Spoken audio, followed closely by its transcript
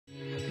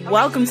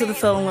Welcome to the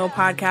Phil and Lil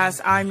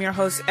podcast. I'm your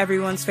host,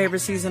 everyone's favorite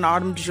season,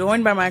 Autumn,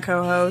 joined by my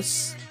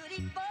co-hosts.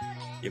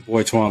 Your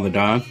boy, Twan the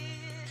Don.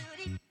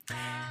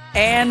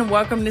 And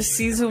welcome to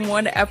season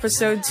 1,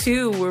 episode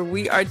 2, where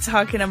we are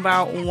talking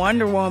about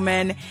Wonder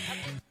Woman.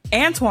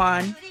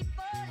 Antoine,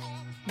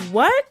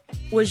 what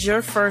was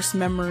your first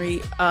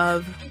memory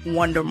of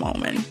Wonder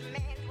Woman?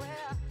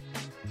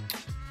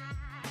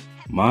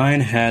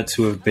 Mine had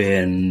to have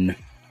been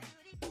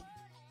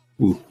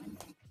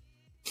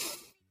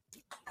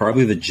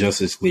probably the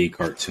Justice League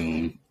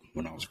cartoon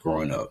when I was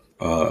growing up.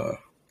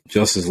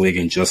 Justice League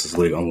and Justice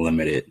League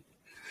Unlimited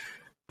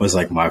was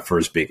like my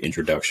first big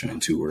introduction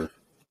into her.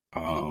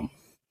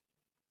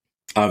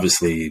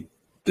 Obviously,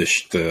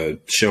 the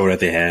show that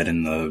they had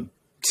in the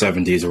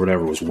 70s or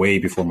whatever was way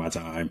before my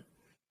time.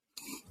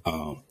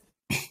 But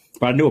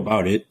I knew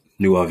about it,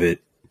 knew of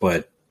it,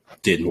 but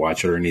didn't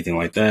watch it or anything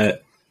like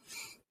that.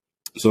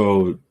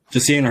 So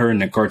just seeing her in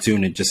the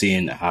cartoon and just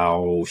seeing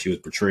how she was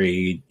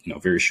portrayed,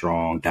 very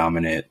strong,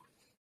 dominant,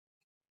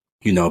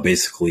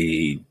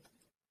 basically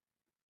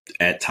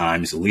at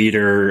times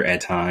leader, at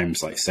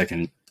times like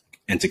second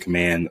into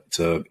command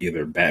to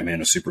either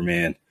Batman or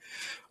Superman.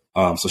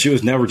 So she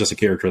was never just a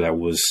character that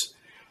was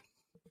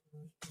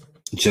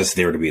just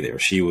there to be there.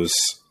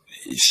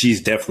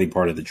 She's definitely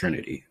part of the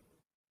Trinity,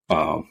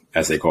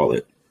 as they call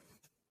it.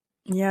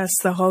 Yes,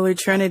 the Holy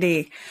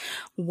Trinity.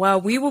 Well,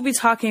 we will be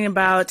talking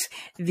about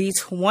the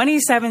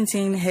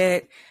 2017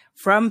 hit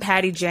from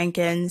Patty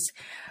Jenkins.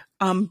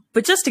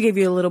 But just to give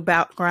you a little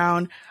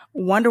background,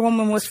 Wonder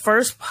Woman was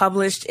first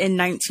published in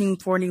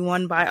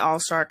 1941 by All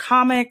Star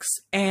Comics.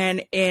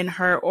 And in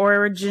her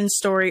origin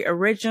story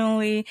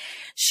originally,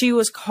 she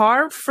was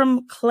carved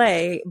from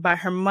clay by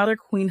her mother,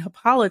 Queen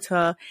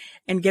Hippolyta,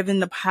 and given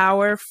the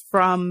power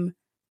from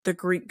the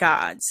Greek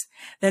gods.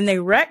 Then they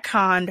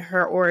retconned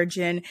her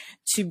origin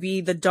to be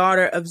the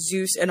daughter of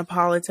Zeus and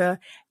Hippolyta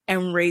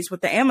and raised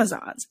with the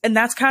Amazons. And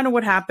that's kind of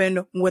what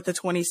happened with the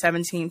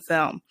 2017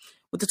 film.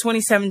 With the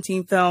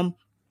 2017 film,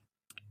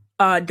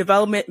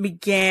 development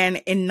began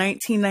in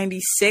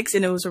 1996,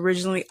 and it was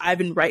originally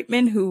Ivan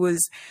Reitman who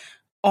was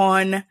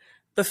on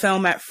the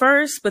film at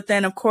first. But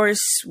then, of course,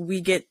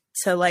 we get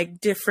to like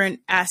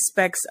different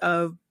aspects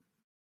of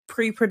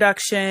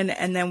pre-production,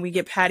 and then we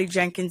get Patty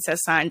Jenkins that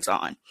signs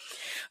on.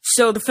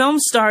 So the film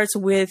starts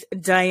with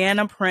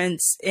Diana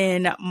Prince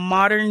in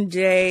modern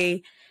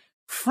day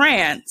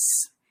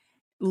France,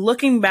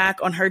 looking back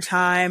on her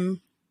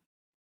time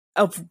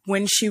of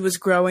when she was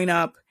growing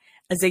up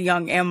as a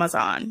young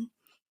Amazon.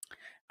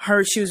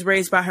 She was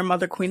raised by her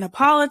mother, Queen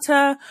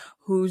Hippolyta,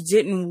 who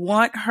didn't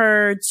want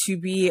her to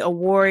be a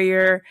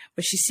warrior,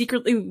 but she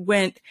secretly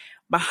went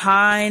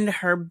behind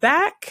her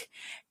back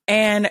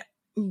and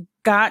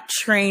got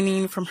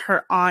training from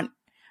her aunt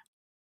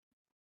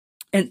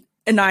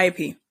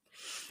Antiope.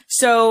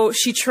 So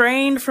she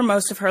trained for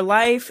most of her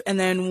life, and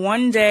then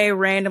one day,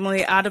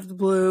 randomly out of the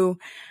blue,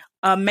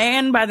 a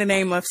man by the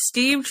name of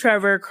Steve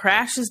Trevor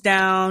crashes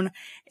down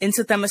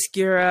into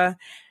Themyscira,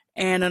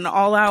 and an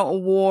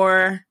all-out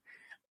war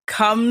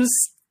comes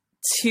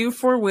to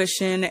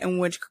fruition in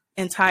which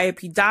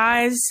Antiope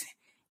dies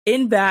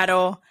in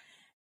battle.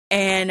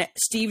 And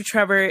Steve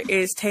Trevor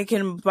is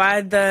taken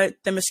by the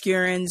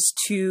Themyscirans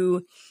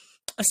to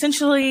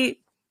essentially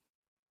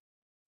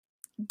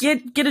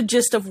get a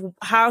gist of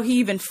how he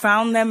even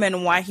found them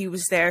and why he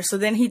was there. So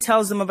then he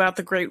tells them about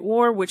the Great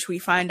War, which we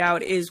find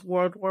out is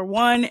World War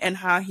I, and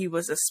how he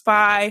was a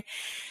spy.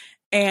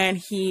 And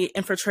he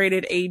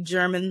infiltrated a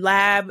German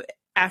lab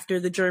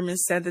after the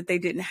Germans said that they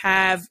didn't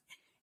have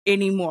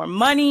any more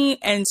money.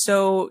 And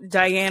so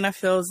Diana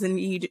feels the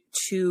need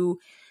to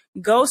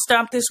go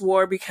stop this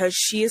war because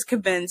she is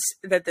convinced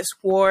that this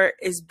war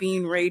is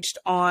being waged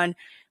on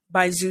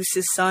by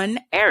Zeus's son,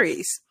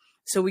 Ares.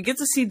 So we get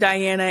to see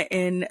Diana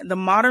in the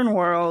modern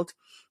world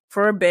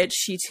for a bit.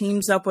 She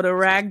teams up with a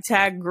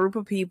ragtag group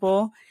of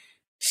people.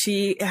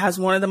 She has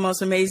one of the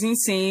most amazing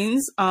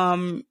scenes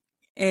in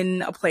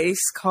a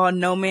place called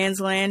No Man's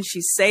Land.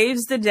 She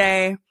saves the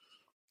day,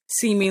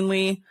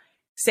 seemingly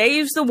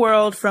saves the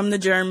world from the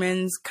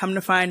Germans. Come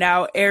to find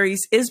out,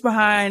 Ares is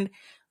behind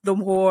the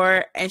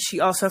war, and she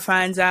also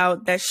finds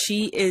out that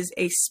she is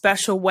a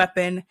special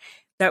weapon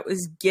that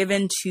was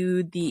given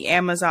to the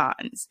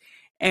Amazons.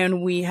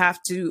 And we have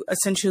to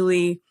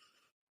essentially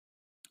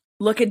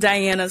look at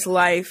Diana's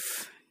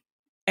life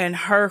and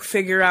her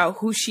figure out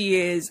who she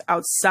is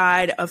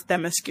outside of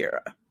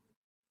Themyscira.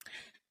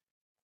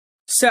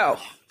 So,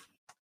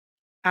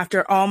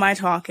 after all my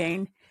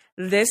talking,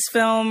 this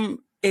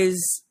film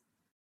is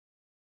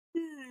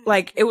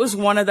like, it was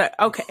one of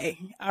the, okay,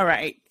 all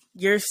right,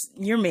 you're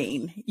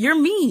mean. You're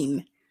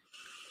mean.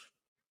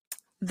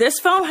 This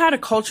film had a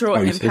cultural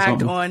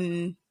impact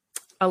on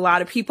a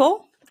lot of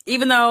people,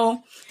 even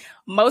though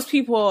most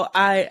people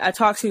I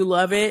talk to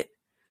love it,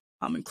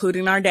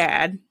 including our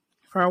dad.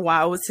 For a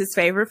while, it was his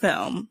favorite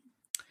film.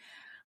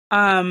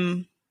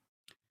 But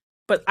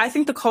I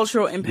think the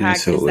cultural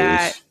impact is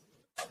that,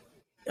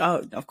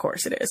 oh, of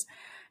course it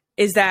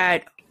is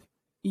that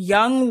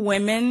young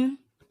women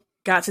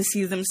got to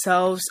see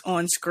themselves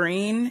on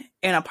screen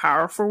in a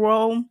powerful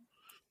role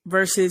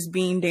versus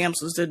being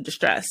damsels in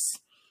distress.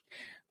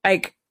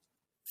 Like,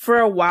 for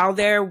a while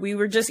there, we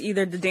were just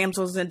either the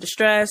damsels in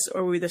distress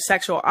or we were the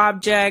sexual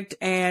object.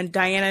 And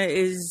Diana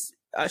is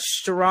a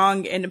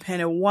strong,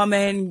 independent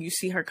woman. You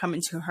see her come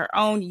into her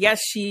own. Yes,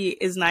 she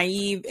is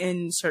naive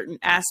in certain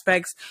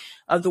aspects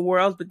of the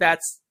world, but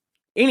that's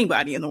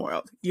anybody in the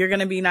world. You're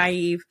going to be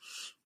naive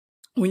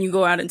when you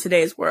go out in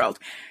today's world.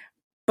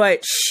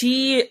 But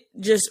she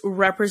just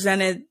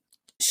represented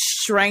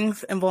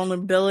strength and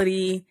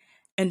vulnerability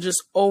and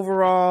just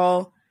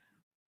overall,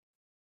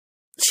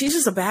 she's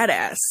just a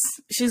badass.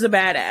 She's a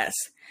badass.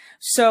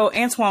 So,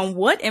 Antoine,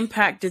 what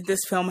impact did this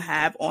film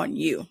have on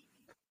you?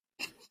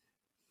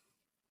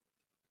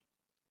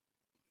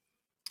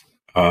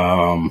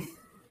 I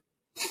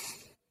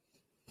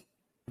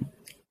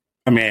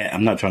mean,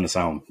 I'm not trying to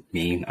sound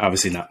mean.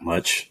 Obviously, not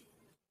much.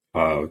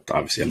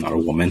 Obviously, I'm not a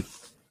woman.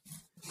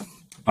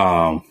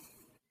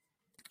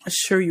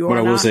 Sure, you are. But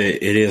I will not. say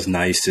it is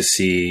nice to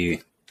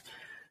see.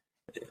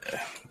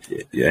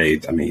 Yeah,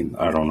 I mean,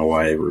 I don't know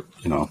why,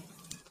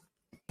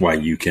 why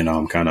you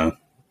can kind of,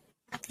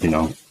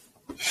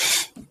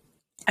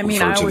 I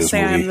mean, I always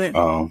say movie.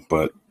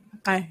 But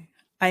I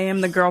am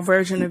the girl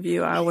version of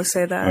you. I always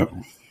say that.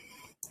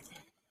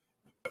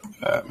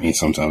 I mean,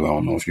 sometimes I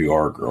don't know if you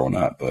are a girl or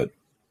not, but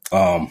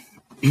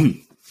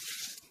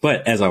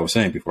but as I was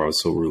saying before, I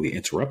was so rudely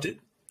interrupted.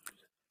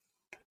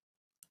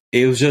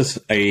 It was just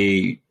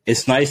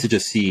it's nice to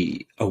just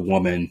see a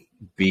woman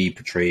be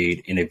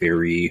portrayed in a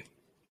very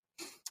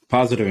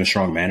positive and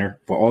strong manner,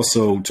 but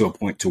also to a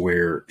point to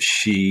where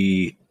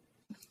she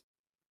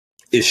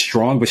is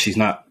strong, but she's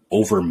not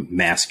over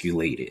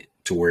masculated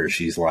to where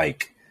she's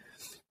like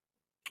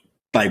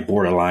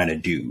borderline a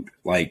dude.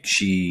 Like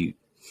the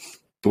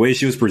way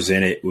she was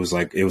presented was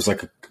like, it was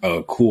like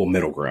a cool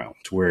middle ground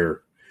to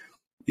where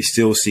you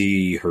still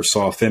see her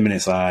soft feminine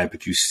side,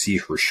 but you see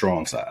her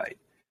strong side.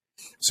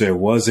 So it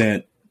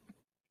wasn't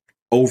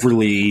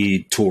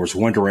overly towards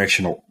one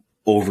direction or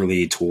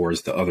overly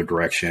towards the other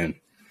direction.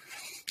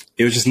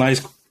 It was just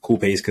nice, cool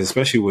pace, because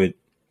especially with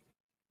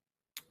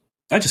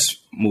not just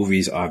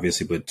movies,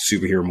 obviously, but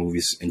superhero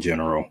movies in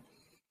general,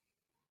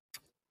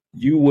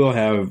 you will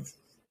have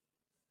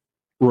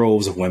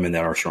roles of women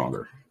that are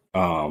stronger.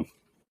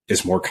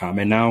 It's more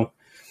common now,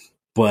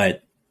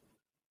 but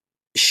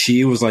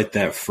she was like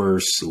that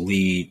first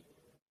lead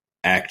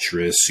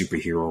actress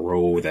superhero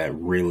role that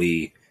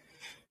really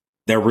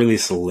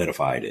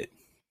solidified it.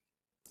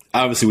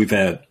 Obviously, we've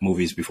had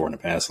movies before in the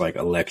past, like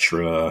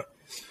Elektra.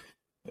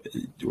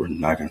 We're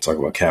not going to talk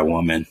about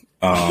Catwoman,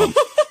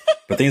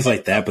 but things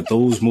like that. But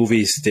those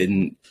movies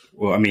didn't.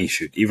 Well, I mean,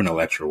 shoot, even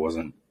Elektra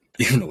wasn't.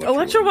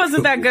 Elektra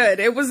wasn't that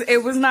good. It was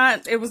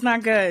not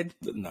good.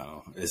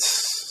 No,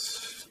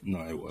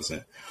 it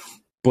wasn't.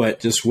 But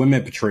just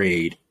women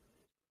portrayed,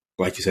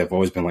 like you said, have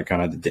always been like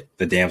kind of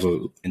the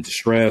damsel in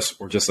distress,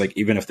 or just like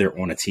even if they're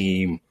on a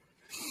team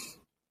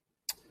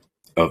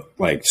of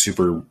like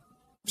super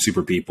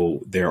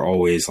people, they're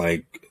always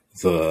like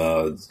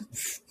the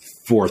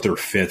fourth or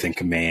fifth in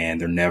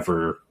command.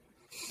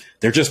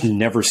 They're just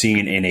never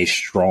seen in a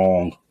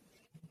strong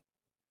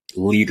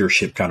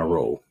leadership kind of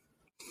role.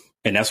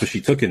 And that's what she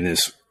took in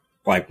this.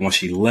 Like when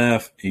she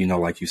left,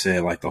 like you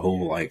said, like the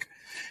whole like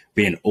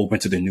being open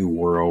to the new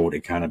world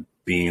and kind of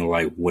being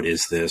like, what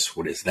is this?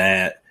 What is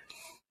that?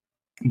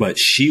 But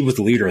she was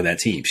the leader of that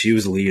team. She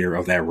was the leader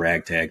of that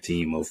ragtag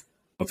team of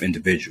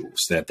individuals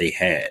that they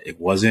had. It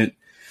wasn't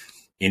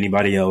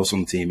anybody else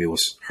on the team. It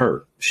was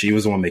her. She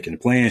was the one making the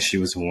plans. She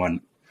was the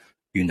one,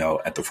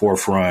 at the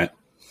forefront.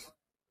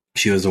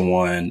 She was the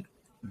one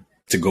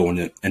to go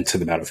into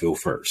the battlefield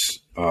first.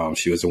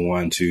 She was the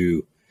one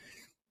to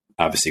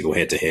obviously go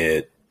head to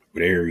head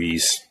with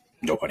Ares.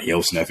 Nobody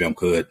else in that film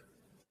could.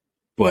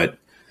 But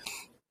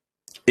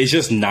it's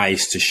just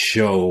nice to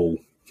show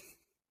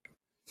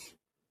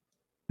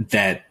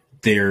that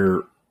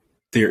there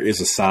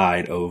is a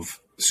side of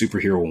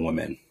superhero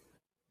women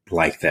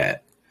like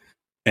that,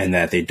 and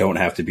that they don't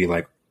have to be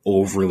like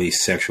overly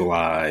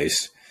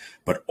sexualized,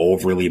 but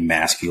overly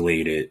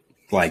masculated.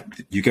 Like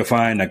you can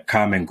find a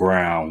common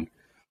ground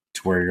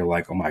to where you're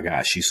like, oh my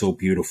gosh, she's so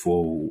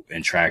beautiful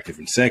and attractive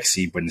and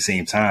sexy, but at the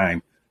same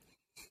time,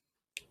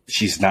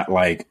 she's not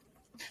like,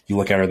 you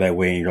look at her that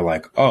way and you're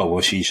like, oh,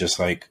 well, she's just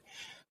like,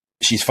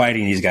 she's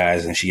fighting these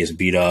guys and she gets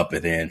beat up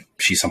and then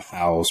she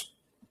somehow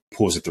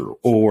pulls it through.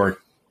 Or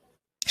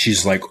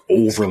she's like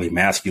overly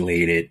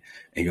masculated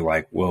and you're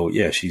like, well,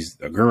 yeah, she's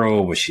a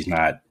girl, but she's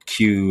not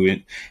cute.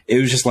 And it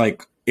was just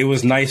like, it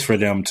was nice for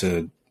them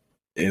to,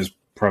 it was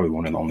probably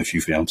one of the only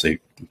few films they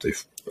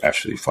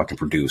actually fucking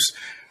produced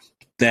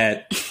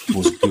that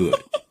was good.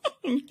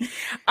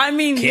 I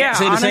mean, Can't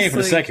say the honestly, same for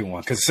the second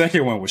one, because the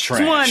second one was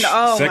trash.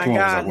 Oh the second my one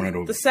God. was like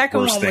one of the second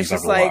worst one was things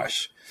just I've ever like,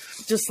 watched.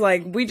 just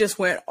like we just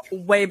went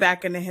way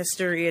back into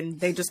history and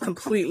they just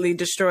completely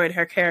destroyed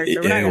her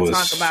character. We're not going to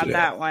talk about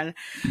that one.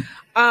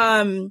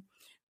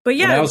 But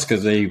yeah, and that was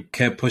because they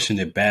kept pushing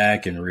it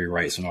back and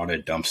rewrites and all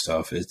that dumb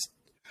stuff. It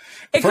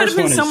could have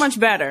been so much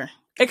better.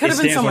 It could it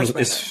have been stands so on much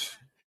its, better.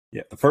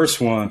 yeah, the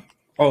first one,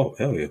 oh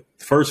hell yeah.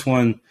 The first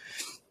one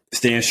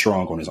stands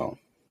strong on its own.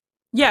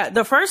 Yeah,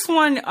 the first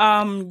one,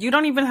 you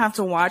don't even have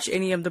to watch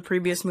any of the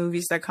previous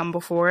movies that come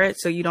before it.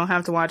 So you don't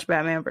have to watch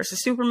Batman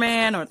versus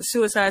Superman or the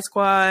Suicide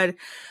Squad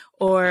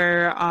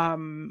or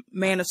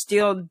Man of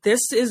Steel.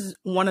 This is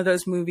one of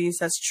those movies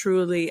that's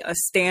truly a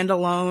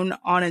standalone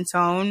on its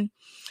own.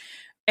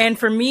 And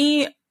for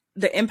me,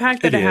 the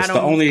impact that It it is. had The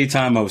on only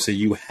time I would say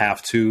you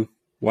have to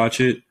watch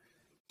it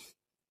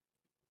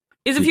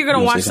is if you're going to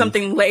gonna watch say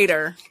something? something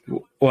later.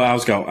 Well, I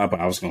was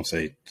going to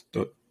say,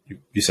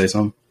 you say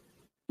something?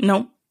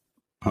 Nope.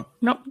 Huh?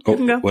 Nope. You Oh,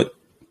 can go. what?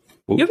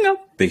 You can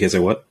go. Big head say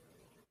what?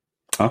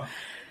 Huh?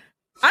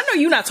 I know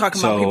you're not talking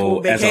about people So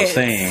with big as I heads.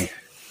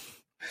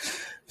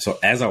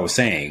 was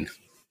saying,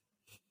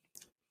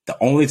 the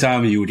only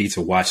time you would need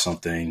to watch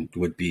something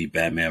would be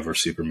Batman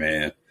vs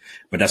Superman,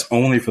 but that's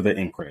only for the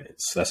end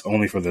credits. That's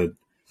only for the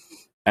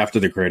after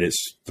the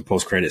credits, the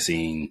post credit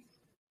scene.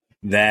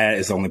 That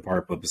is the only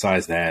part. But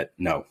besides that,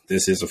 no,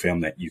 this is a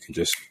film that you can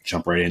just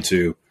jump right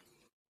into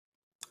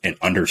and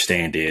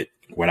understand it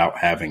without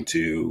having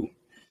to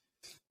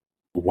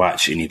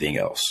watch anything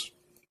else.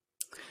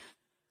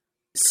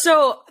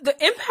 So the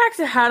impact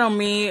it had on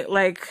me,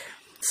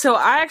 so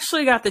I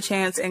actually got the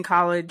chance in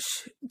college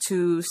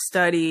to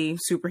study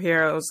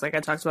superheroes, like I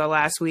talked about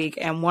last week.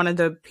 And one of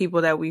the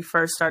people that we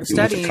first started You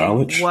went to studying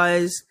college?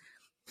 was,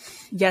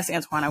 yes,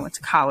 Antoine, I went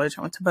to college.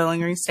 I went to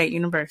Bowling Green State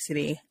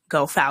University.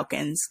 Go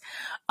Falcons.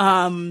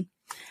 One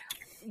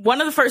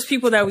of the first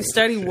people that we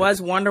studied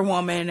was Wonder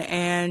Woman,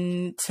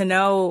 and to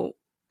know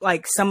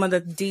like some of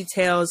the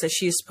details that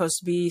she's supposed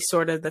to be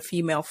sort of the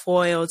female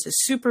foil to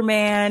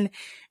Superman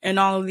and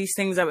all of these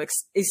things. I'm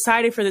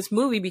excited for this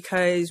movie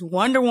because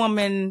Wonder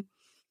Woman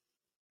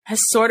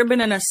has sort of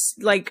been in a,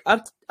 like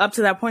up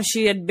to that point,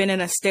 she had been in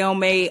a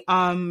stalemate.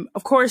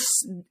 Of course,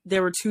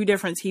 there were two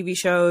different TV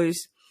shows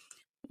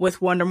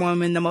with Wonder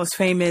Woman, the most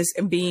famous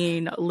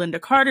being Linda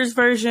Carter's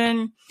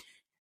version.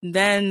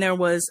 Then there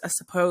was a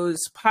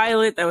supposed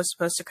pilot that was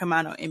supposed to come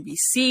out on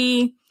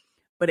NBC,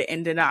 but it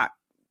ended up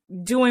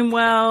doing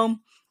well.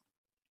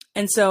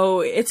 And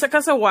so it took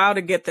us a while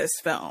to get this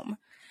film.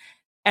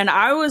 And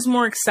I was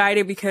more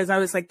excited because I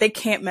was like, they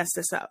can't mess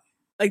this up.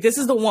 Like, this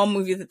is the one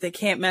movie that they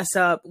can't mess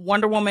up.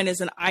 Wonder Woman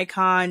is an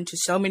icon to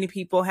so many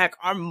people. Heck,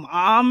 our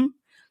mom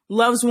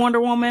loves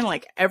Wonder Woman,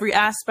 like every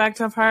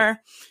aspect of her.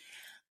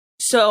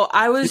 So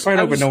I was... You probably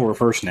don't even know her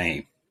first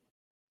name.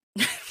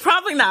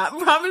 Probably not.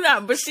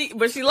 But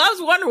she loves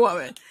Wonder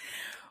Woman.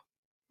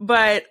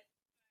 But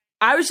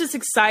I was just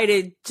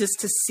excited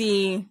just to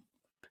see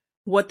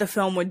what the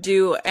film would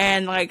do.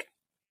 And like,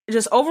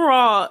 just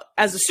overall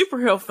as a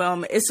superhero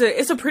film,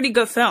 it's a pretty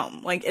good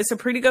film. Like, it's a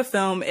pretty good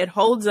film. It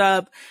holds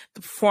up.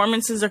 The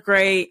performances are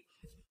great.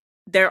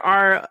 There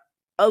are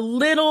a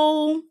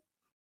little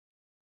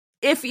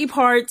iffy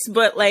parts,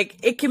 but like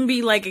it can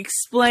be like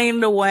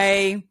explained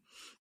away.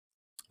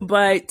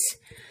 But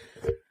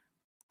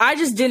I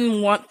just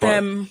didn't want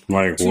them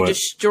to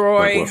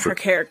destroy her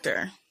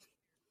character.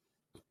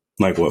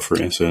 Like what,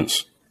 for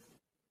instance?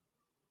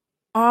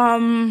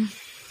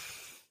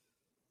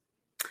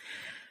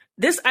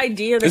 This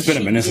idea that it's been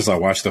a minute since I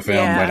watched the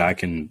film, but I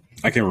can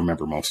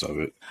remember most of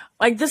it.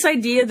 Like this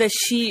idea that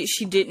she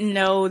didn't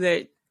know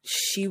that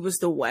she was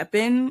the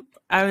weapon.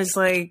 I was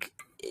like,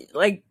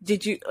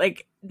 did you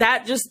like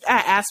that? Just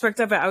that aspect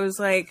of it. I was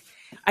like,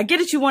 I get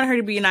it. You want her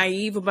to be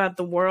naive about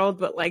the world,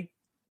 but like,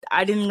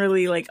 I didn't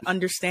really like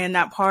understand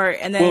that part.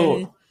 And then,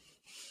 well,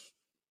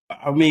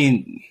 I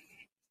mean,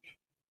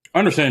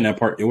 understanding that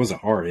part, it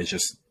wasn't hard. It's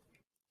just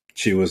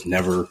she was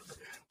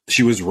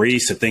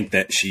raised to think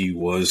that she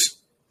was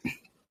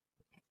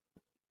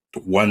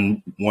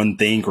one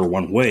thing or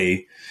one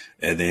way,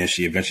 and then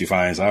she eventually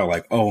finds out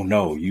like, oh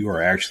no, you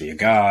are actually a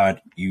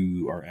god.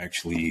 You are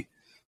actually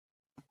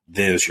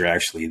this. You're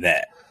actually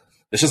that.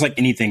 It's just like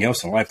anything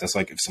else in life. That's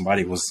like if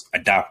somebody was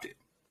adopted,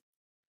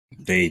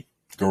 they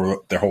grow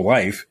up their whole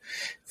life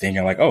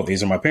thinking like, oh,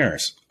 these are my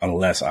parents,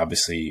 unless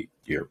obviously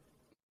you're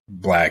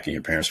black and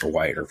your parents are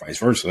white or vice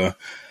versa.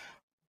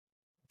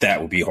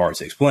 That would be hard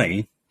to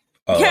explain.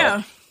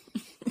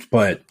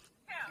 But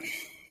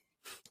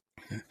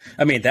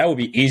I mean, that would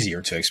be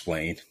easier to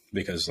explain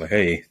because like,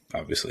 hey,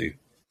 obviously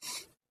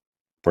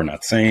we're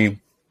not the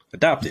same,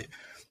 adopted.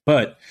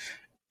 But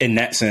in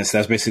that sense,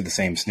 that's basically the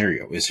same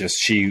scenario. It's just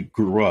she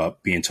grew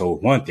up being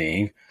told one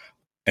thing,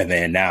 and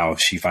then now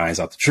she finds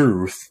out the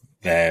truth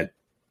that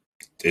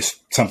it's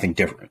something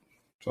different.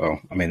 So,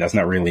 I mean, that's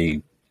not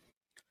really,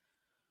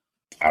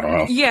 I don't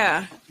know.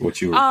 Yeah.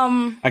 What you,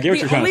 I get what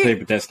you're trying to say,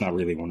 but that's not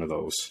really one of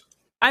those.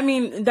 I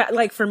mean, that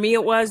like for me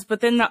it was,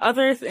 but then the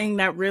other thing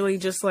that really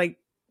just like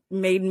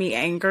made me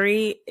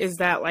angry is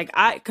that like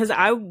I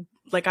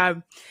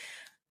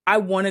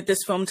wanted this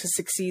film to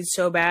succeed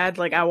so bad.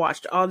 Like I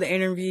watched all the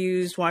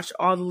interviews, watched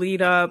all the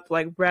lead up,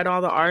 like read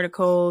all the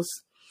articles,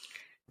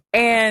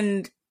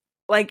 and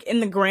like in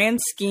the grand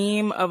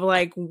scheme of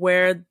like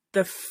where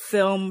the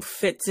film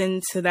fits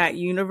into that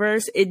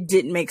universe, it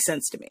didn't make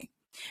sense to me.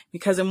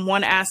 because in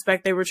one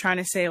aspect they were trying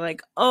to say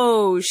like,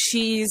 oh,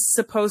 she's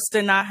supposed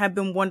to not have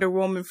been Wonder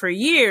Woman for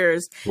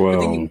years, but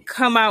then you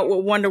come out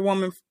with Wonder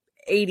Woman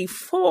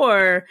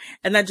 84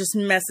 and that just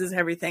messes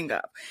everything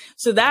up.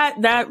 So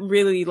that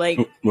really like,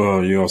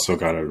 well, you also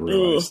gotta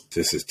realize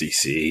this is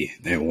DC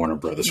and Warner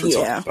Brothers we're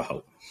talking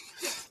about.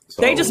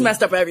 So they just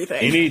messed up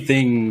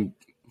everything.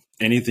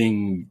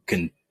 Anything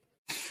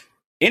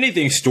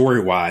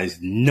story wise,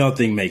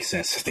 nothing makes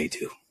sense if they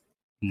do.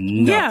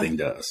 Nothing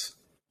does.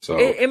 So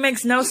it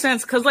makes no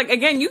sense because, like,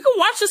 again, you can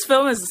watch this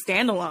film as a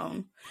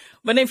standalone,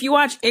 but if you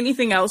watch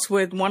anything else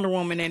with Wonder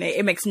Woman in it,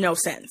 it makes no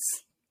sense.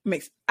 It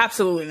makes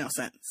absolutely no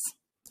sense.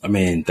 I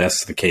mean,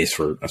 that's the case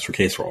for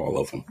all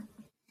of them.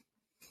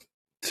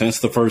 Since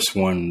the first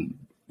one,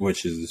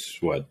 which is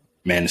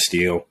Man of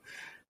Steel,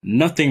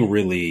 nothing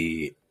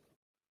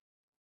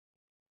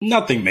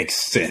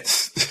makes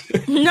sense.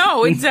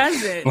 No, it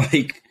doesn't.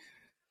 Like,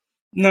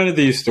 none of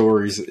these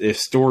stories, if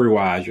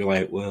story-wise, you're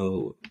like,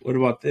 well, what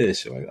about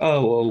this? You're like,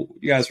 oh, well,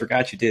 you guys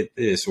forgot you did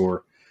this,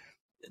 or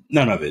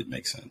none of it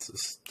makes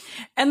sense.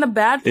 And the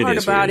bad part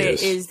about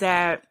it is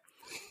that,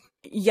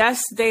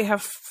 yes, they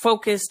have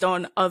focused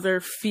on other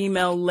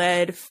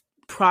female-led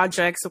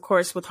projects, of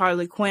course, with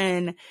Harley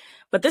Quinn,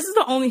 but this is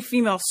the only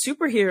female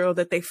superhero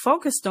that they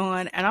focused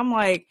on. And I'm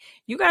like,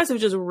 you guys have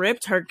just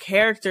ripped her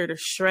character to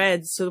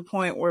shreds to the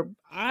point where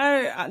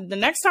the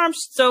next time,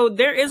 so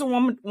there is a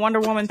Wonder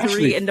Woman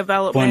 3 in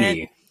development.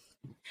 Funny.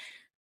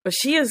 But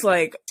she is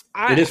like,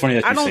 it is funny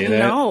that you say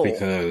that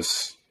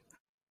because,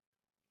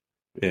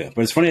 but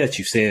it's funny that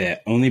you say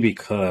that only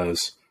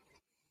because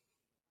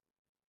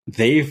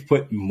they've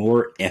put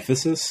more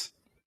emphasis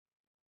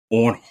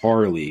on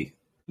Harley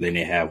than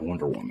they have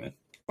Wonder Woman.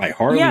 Like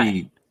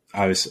Harley,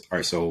 all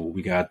right, so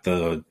we got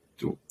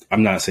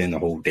I'm not saying the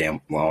whole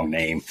damn long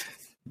name.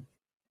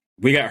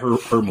 We got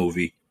her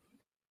movie.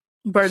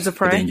 Birds of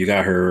Prey. Then you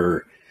got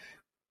her.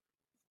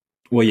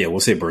 Well, yeah,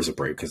 we'll say Birds of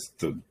Prey because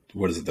the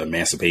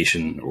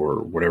Emancipation or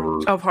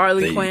whatever of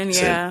Harley Quinn,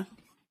 said.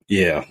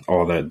 Yeah,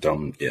 all that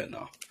dumb,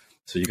 no.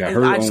 So you got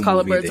her. I just call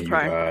it Birds of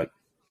Prey.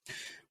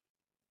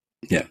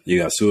 You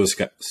got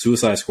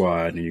Suicide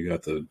Squad, and you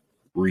got the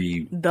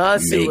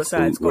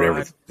Suicide Squad,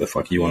 whatever the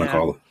fuck you want to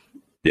call it.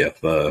 Yeah,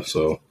 was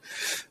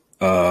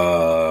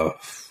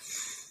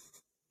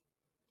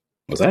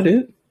that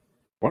it?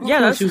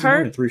 That's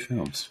her. 3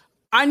 films.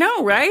 I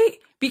know, right?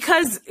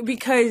 Because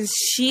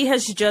she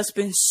has just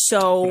been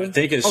so, I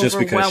think it's just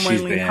because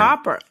she's been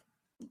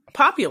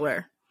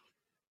popular.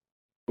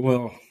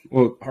 Well,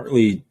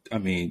 Harley, I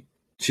mean,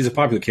 she's a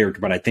popular character,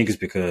 but I think it's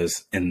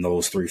because in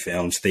those 3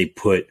 films they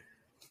put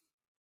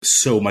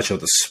so much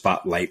of the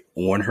spotlight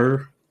on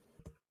her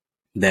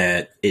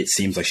that it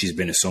seems like she's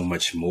been in so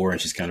much more,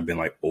 and she's kind of been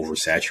like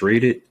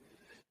oversaturated.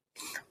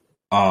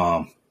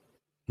 But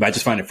I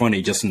just find it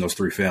funny just in those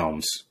 3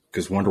 films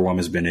because Wonder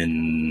Woman's been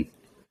in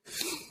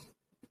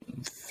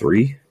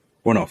 3,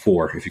 well, no,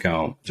 4 if you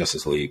count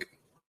Justice League.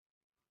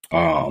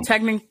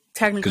 Technically,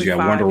 because you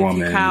got Wonder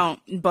Woman. If you count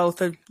both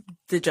of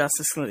the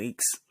Justice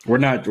Leagues. We're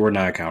not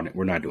counting.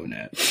 We're not doing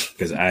that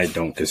because I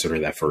don't consider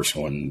that first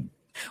one.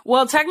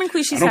 Well,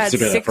 technically, she's had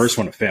 6. That first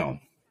one a film.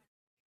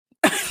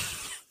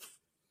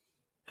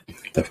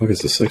 The fuck is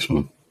the 6th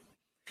one?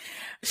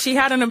 She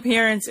had an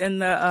appearance in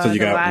the so you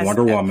got last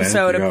Wonder Woman,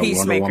 episode of Wonder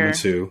Peacemaker. Woman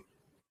 2.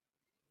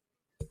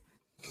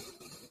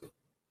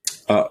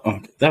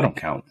 That don't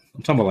count.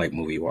 I'm talking about like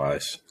movie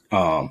wise.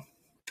 And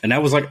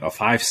that was like a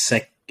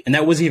 5-second, and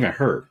that wasn't even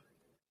her.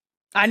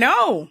 I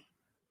know.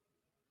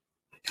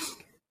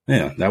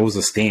 Yeah, that was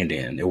a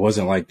stand-in. It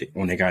wasn't like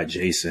when they got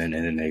Jason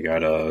and then they got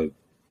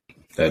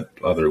that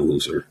other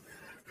loser.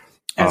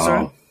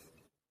 Ezra.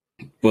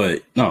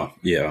 But no,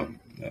 yeah,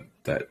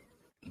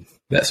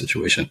 that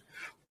situation.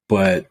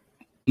 But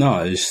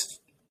no,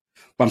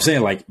 I'm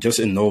saying like just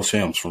in those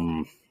films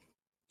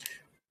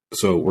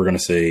so we're gonna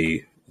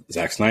say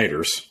Zack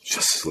Snyder's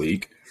Justice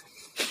League,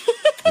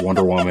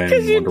 Wonder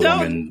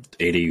Woman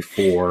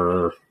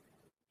 84,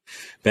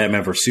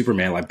 Batman vs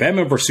Superman. Like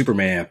Batman vs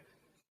Superman,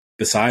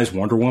 besides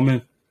Wonder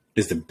Woman,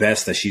 is the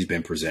best that she's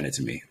been presented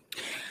to me.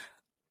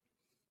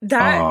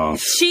 That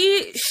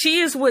she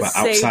is what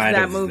saved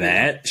that movie.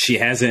 That she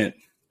hasn't.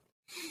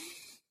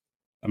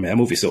 I mean, that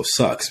movie still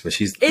sucks, but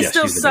she's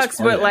still sucks.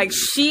 But like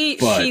she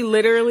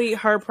literally,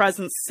 her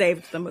presence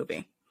saved the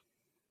movie.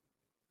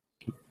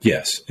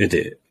 Yes, it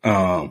did.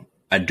 I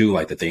do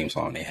like the theme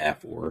song they have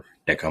for her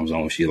that comes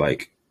on. She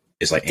like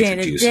it's like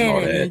introduced and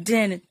all that.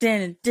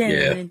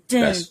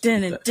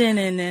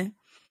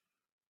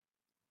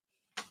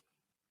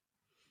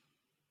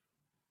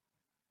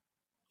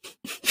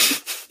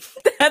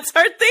 That's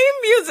our theme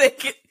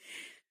music.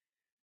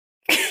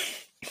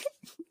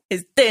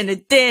 It's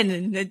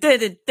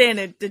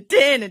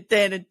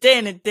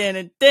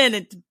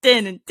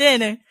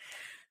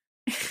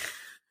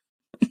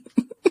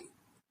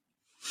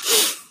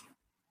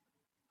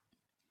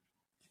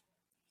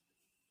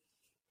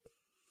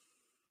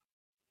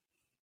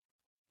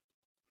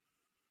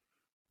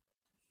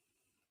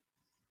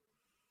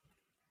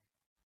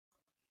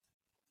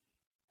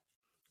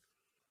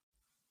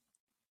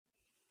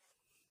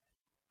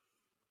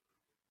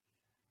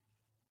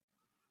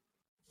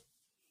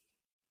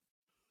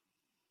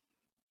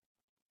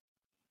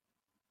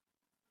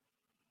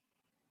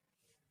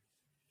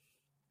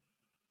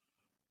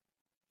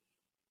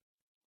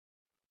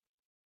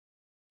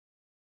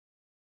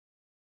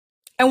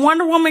And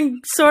Wonder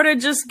Woman sort of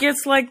just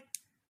gets like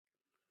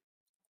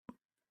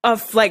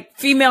of like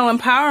female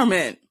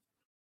empowerment,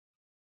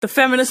 the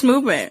feminist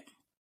movement.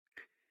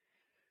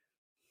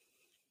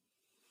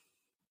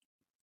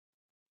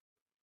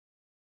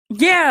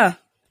 Yeah.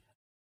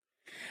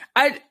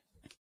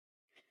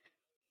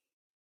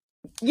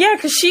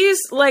 Because she's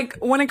like,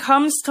 when it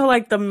comes to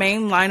like the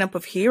main lineup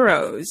of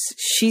heroes,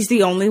 she's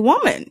the only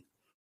woman.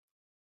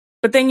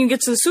 But then you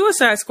get to the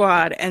Suicide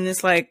Squad and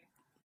it's like,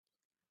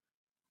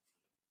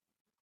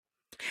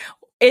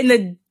 in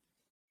the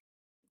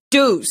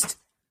deuced,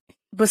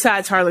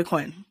 besides Harley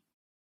Quinn.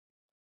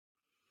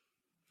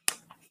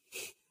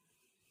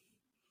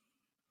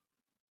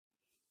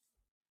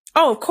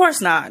 Oh, of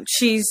course not.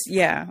 She's,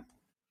 yeah.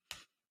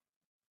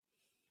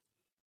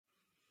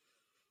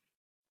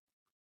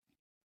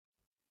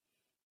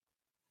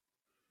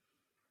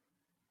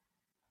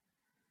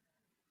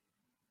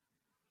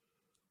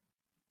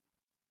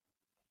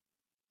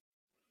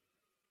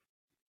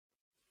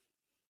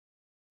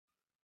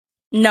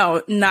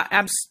 No, not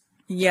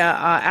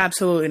yeah,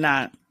 absolutely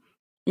not.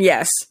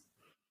 Yes.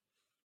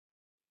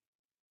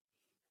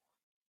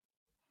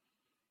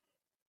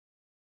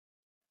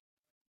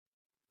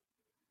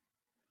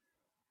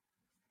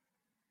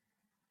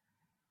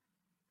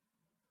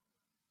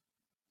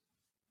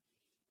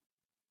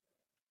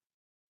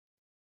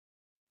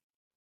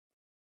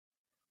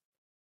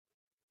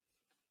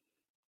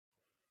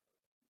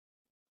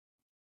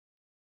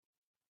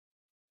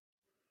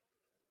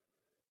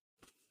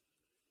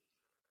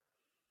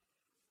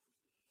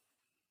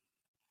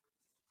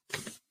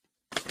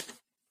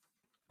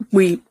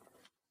 We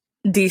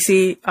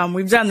DC,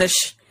 we've done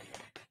this.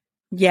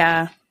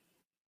 Yeah,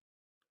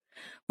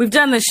 we've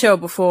done this show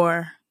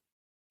before.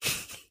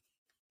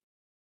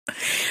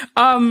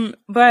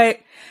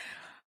 But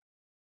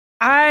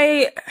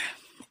I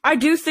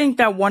do think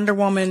that Wonder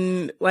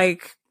Woman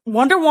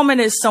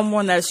is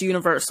someone that's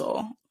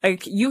universal.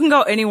 Like, you can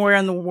go anywhere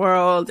in the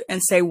world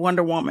and say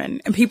Wonder Woman,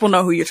 and people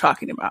know who you're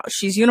talking about.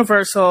 She's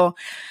universal,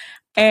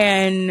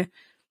 and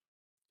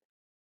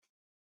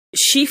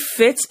she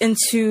fits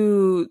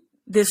into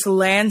this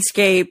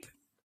landscape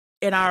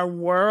in our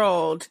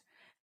world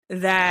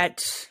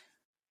that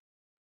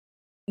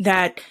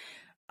not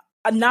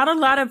a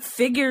lot of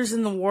figures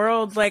in the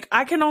world, like,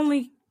 I can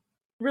only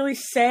really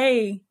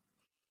say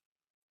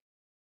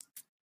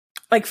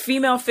like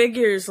female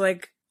figures,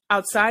 like,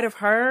 outside of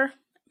her,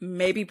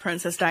 maybe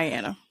Princess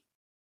Diana.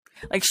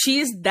 Like,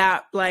 she's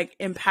that like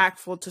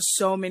impactful to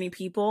so many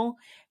people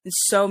and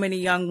so many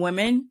young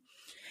women.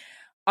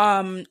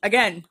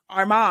 Again,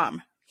 our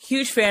mom,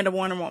 huge fan of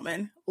Wonder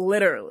Woman,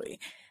 literally.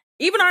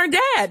 Even our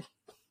dad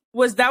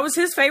that was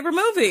his favorite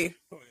movie.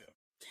 Oh, yeah.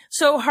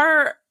 So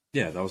that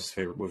was his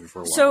favorite movie for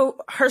a while. So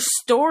her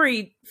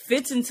story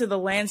fits into the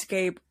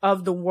landscape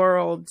of the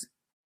world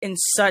in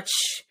such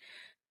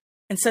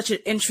an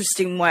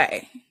interesting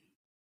way,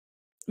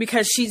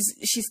 because she's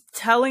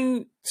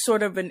telling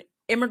sort of an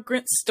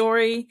immigrant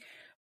story,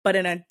 but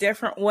in a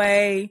different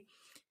way,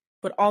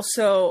 but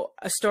also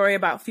a story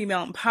about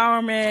female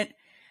empowerment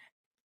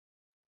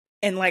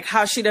and like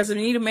how she doesn't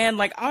need a man.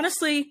 Like,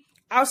 honestly,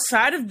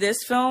 outside of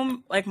this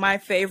film, like, my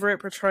favorite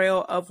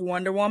portrayal of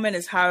Wonder Woman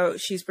is how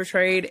she's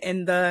portrayed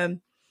in the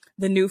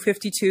New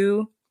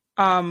 52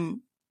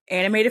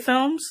 animated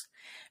films,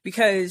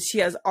 because she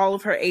has all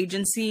of her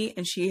agency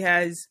and she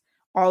has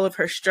all of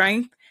her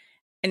strength,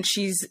 and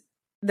she's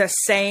the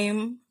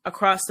same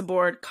across the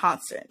board,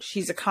 constant.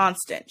 She's a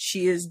constant.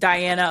 She is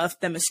Diana of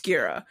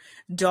Themyscira,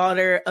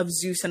 daughter of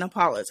Zeus and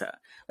Hippolyta.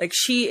 Like,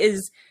 she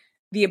is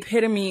the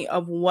epitome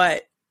of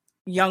what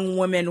young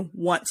women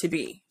want to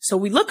be. So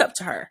we look up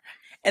to her.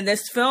 And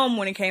this film,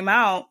 when it came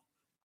out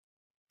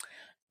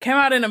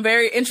in a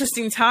very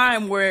interesting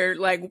time where,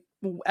 like,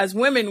 as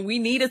women, we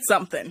needed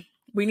something.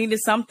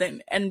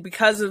 And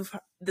because of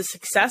the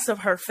success of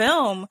her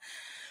film,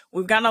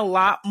 we've gotten a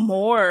lot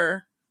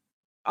more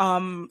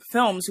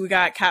films. We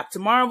got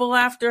Captain Marvel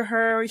after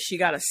her. She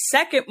got a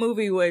second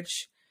movie,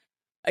 which,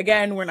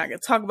 again, we're not going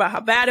to talk about how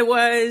bad it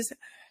was,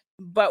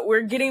 but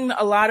we're getting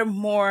a lot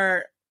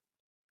more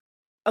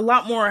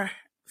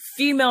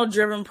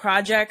female-driven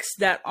projects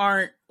that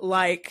aren't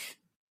like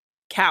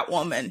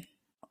Catwoman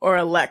or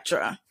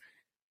Elektra,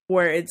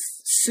 where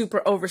it's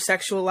super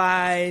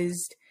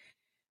over-sexualized.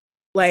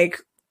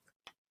 Like,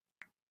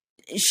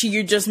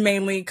 you're just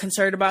mainly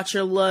concerned about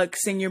your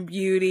looks and your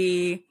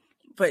beauty,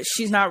 but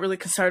she's not really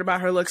concerned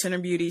about her looks and her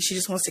beauty. She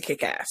just wants to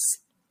kick ass.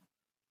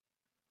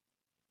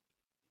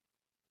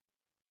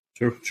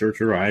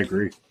 Sure. I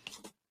agree.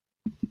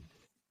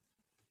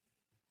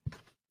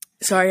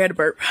 Sorry, I had to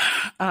burp.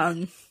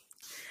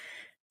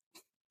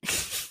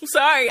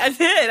 Sorry, I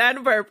had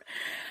to burp.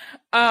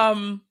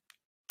 Any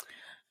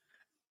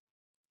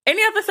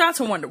other thoughts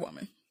on Wonder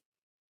Woman?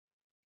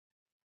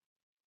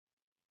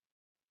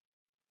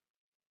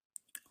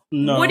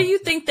 No. What do you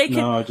think they could?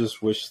 No, I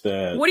just wish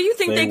that. What do you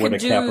think they could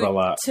do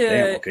to?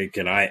 Damn, okay,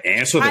 can I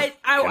answer the?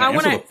 I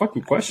want the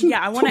fucking question.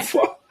 Yeah, I want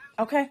to.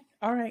 Okay,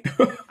 all right.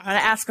 I'm gonna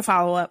ask a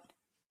follow up.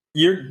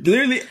 You're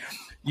literally.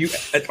 You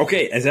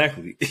okay?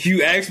 Exactly.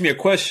 You asked me a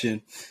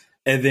question,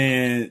 and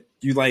then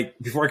you like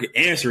before I could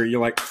answer it, you're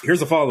like,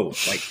 "Here's a follow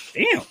up." Like,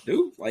 damn,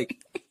 dude. Like,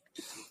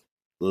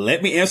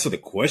 let me answer the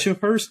question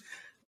first.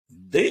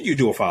 Then you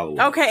do a follow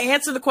up. Okay,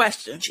 answer the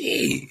question.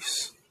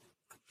 Jeez,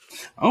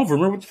 I don't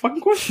remember what the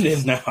fucking question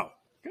is now.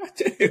 God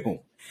damn.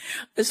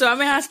 So I'm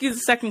gonna ask you the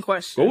second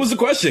question. What was the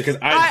question? Because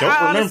I don't I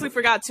remember. honestly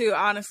forgot too.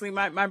 Honestly,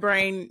 my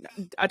brain.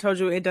 I told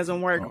you it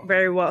doesn't work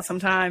very well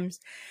sometimes.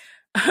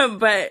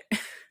 But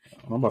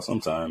What about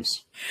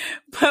sometimes?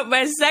 But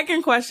my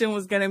second question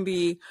was going to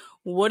be,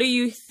 what do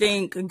you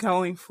think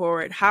going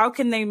forward? How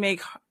can they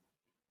make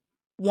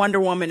Wonder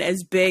Woman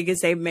as big as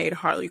they made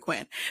Harley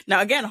Quinn?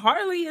 Now, again,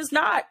 Harley is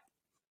not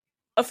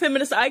a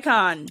feminist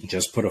icon.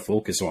 Just put a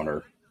focus on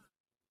her.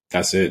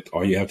 That's it.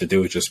 All you have to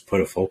do is just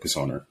put a focus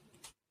on her.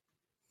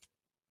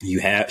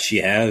 She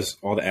has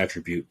all the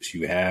attributes.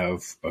 You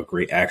have a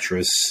great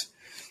actress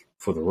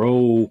for the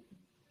role.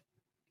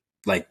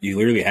 Like, you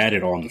literally had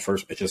it all in the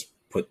first, but just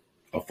put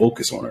a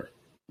focus on her.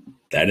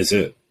 That is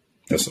it.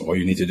 That's all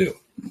you need to do.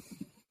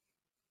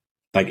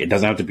 Like, it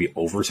doesn't have to be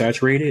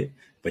oversaturated,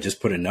 but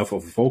just put enough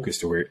of a focus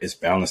to where it's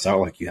balanced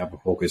out. Like, you have a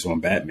focus on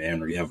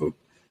Batman, or you have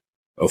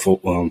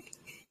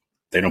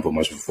they don't put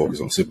much of a focus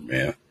on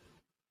Superman,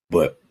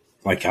 but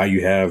like how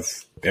you have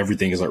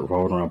everything is like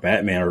revolving around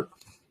Batman, or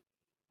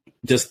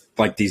just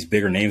like these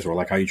bigger names, or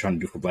like how you're trying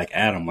to do for Black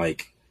Adam.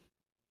 Like,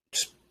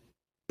 just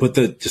put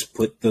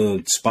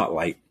the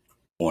spotlight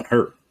on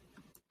her.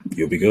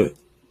 You'll be good.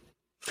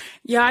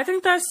 Yeah, I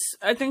think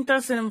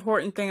that's an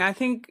important thing. I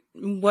think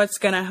what's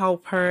going to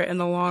help her in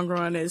the long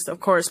run is, of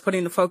course,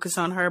 putting the focus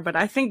on her, but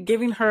I think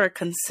giving her a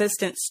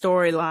consistent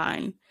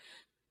storyline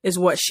is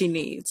what she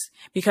needs.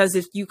 Because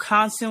if you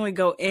constantly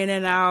go in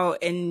and out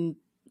and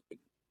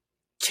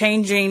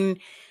changing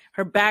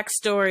her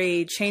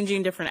backstory,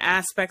 changing different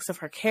aspects of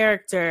her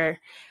character,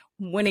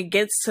 when it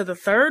gets to the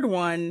third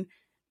one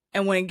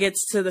and when it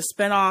gets to the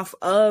spinoff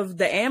of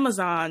the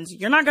Amazons,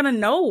 you're not going to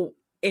know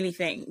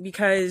anything,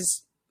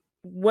 because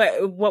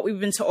what we've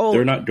been told,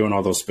 they're not doing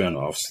all those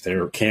spinoffs.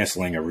 They're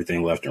canceling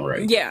everything left and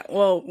right. Yeah,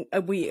 well,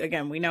 we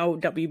know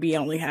WB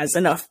only has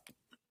enough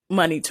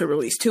money to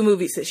release 2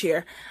 movies this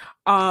year.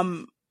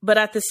 But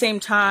at the same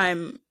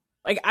time,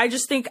 like, I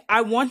just think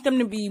I want them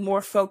to be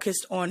more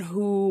focused on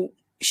who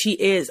she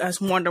is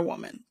as Wonder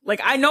Woman. Like,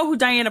 I know who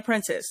Diana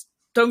Prince is.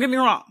 Don't get me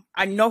wrong.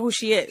 I know who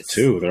she is.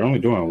 2. They're only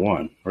doing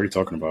 1. What are you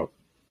talking about?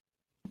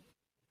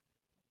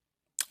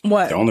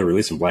 What? They're only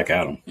releasing Black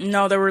Adam.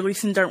 No, they're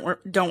releasing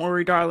Don't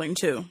Worry, Darling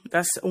too.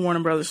 That's a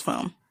Warner Brothers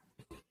film.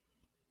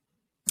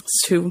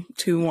 It's two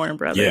Warner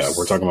Brothers. Yeah,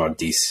 we're talking about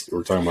DC.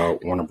 We're talking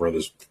about Warner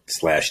Brothers /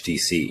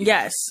 DC.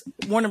 Yes,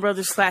 Warner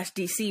Brothers /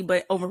 DC,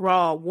 but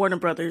overall, Warner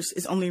Brothers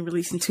is only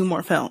releasing 2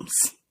 more films.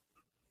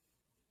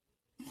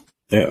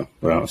 Yeah,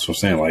 well, that's what I'm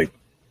saying. Like,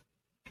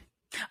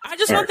 I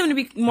just want them to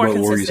be more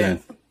consistent. What were you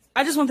saying?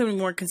 I just want them to be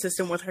more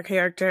consistent with her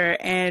character,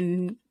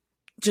 and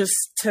just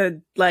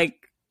to like.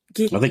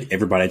 I think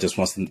everybody just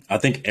wants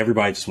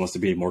to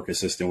be more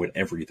consistent with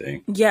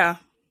everything. Yeah.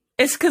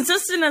 As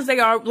consistent as they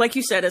are, like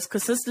you said, as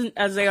consistent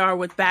as they are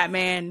with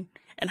Batman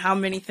and how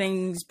many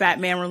things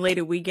Batman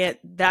related we get,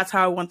 that's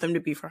how I want them to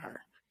be for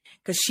her.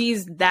 Because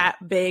she's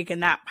that big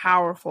and that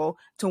powerful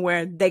to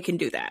where they can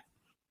do that.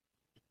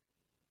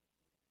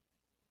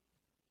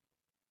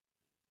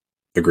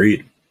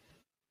 Agreed.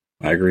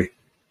 I agree.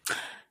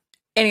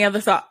 Any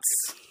other thoughts?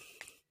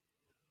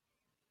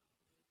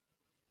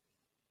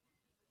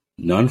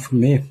 None from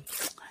me.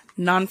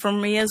 None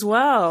from me as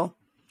well.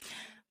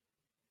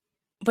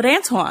 But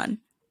Antoine,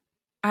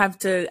 I have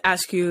to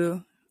ask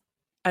you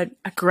a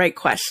great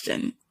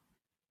question.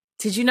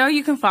 Did you know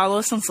you can follow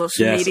us on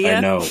social media? Yes, I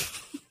know.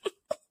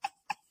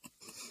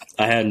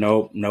 I had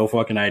no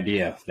fucking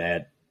idea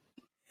that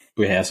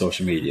we have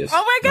social media.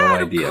 Oh my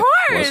God, no idea of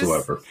course.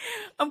 whatsoever.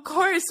 Of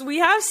course, we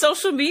have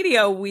social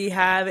media. We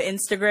have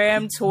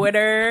Instagram,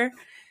 Twitter,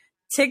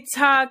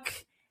 TikTok,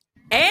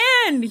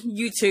 and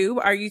YouTube.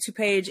 Our YouTube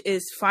page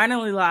is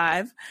finally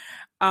live.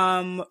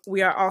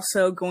 We are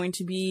also going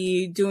to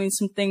be doing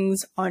some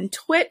things on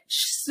Twitch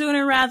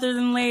sooner rather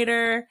than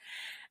later,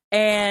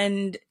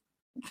 and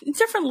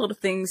different little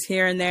things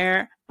here and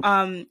there.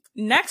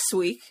 Next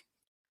week,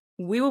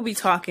 we will be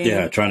talking.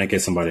 Yeah, trying to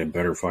get somebody a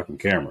better fucking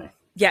camera.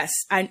 Yes,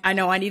 I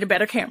know I need a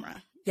better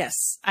camera.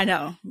 Yes, I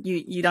know.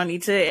 You don't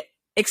need to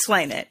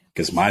explain it.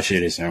 Because my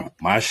shit is in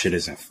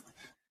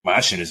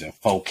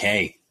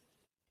 4K.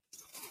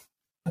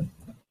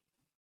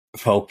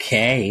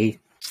 4K.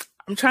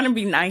 I'm trying to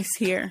be nice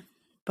here,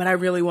 but I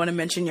really want to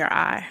mention your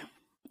eye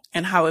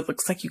and how it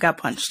looks like you got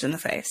punched in the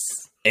face.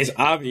 It's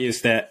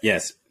obvious that,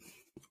 yes.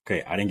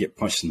 Okay, I didn't get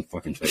punched in the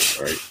fucking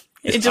face, right?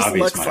 It's it just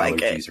obvious looks my like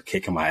allergies it. are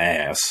kicking my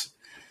ass.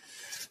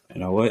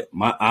 You know what?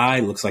 My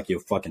eye looks like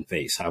your fucking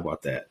face. How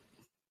about that?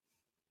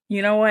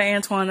 You know what,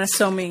 Antoine? That's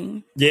so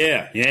mean.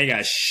 Yeah, you ain't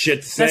got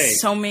shit to say.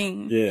 That's so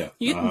mean. Yeah.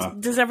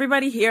 Does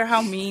everybody hear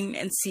how mean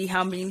and see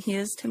how mean he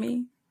is to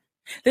me?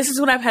 This is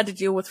what I've had to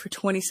deal with for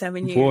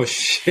 27 years.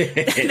 Bullshit.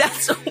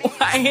 That's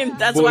why.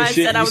 That's Bullshit. why I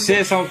said I was. You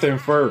said something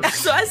first.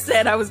 That's why I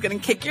said I was going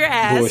to kick your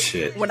ass.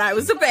 Bullshit. When I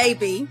was a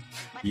baby.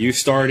 You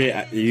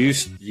started. You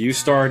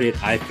started.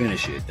 I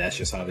finish it. That's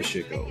just how this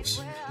shit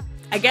goes.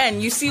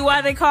 Again, you see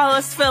why they call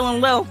us Phil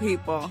and Lil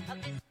people.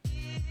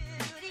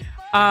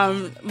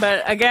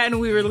 But again,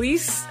 we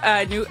release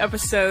new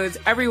episodes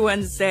every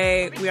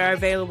Wednesday. We are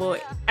available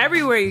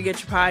everywhere you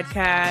get your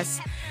podcasts.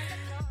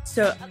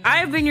 So I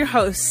have been your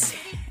host,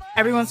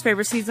 everyone's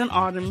favorite season,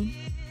 Autumn,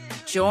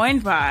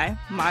 joined by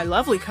my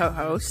lovely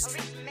co-host.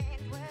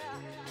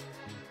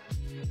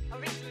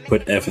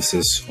 Put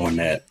emphasis on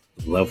that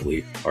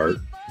lovely part,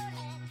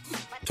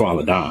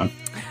 Twyla Dawn.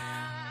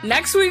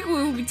 Next week, we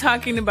will be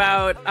talking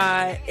about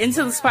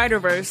Into the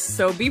Spider-Verse,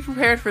 so be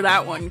prepared for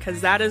that one, because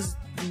that is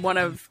one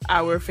of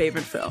our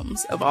favorite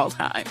films of all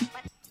time.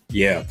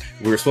 Yeah,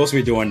 we were supposed to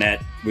be doing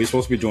that. We were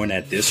supposed to be doing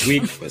that this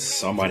week, but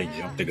somebody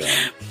jumped the gun.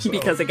 So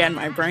because again,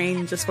 my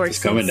brain just works.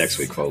 It's coming next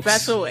week, folks.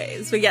 Special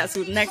ways. But yeah,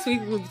 so next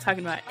week we'll be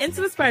talking about Into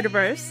the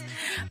Spider-Verse.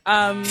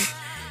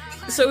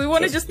 So we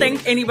want to just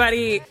thank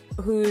anybody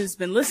who's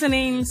been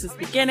listening since the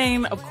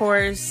beginning, of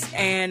course,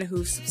 and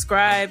who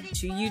subscribed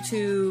to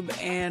YouTube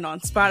and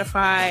on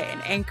Spotify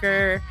and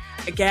Anchor.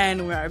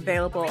 Again, we are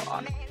available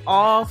on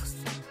all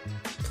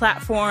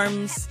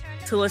platforms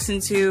to listen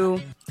to.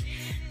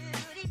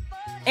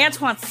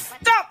 Antoine,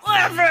 stop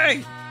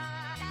laughing!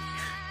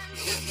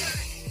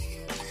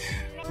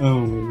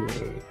 Oh my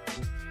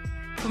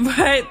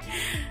god.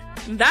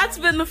 But that's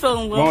been the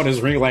film. Oh, this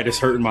ring light is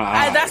hurting my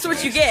eye. That's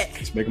what you get.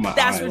 It's making my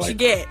That's eye what you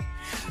get.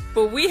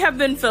 But we have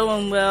been Phil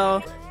and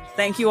Lil.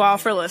 Thank you all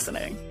for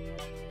listening.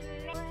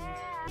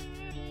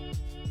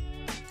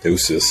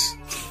 Deuces.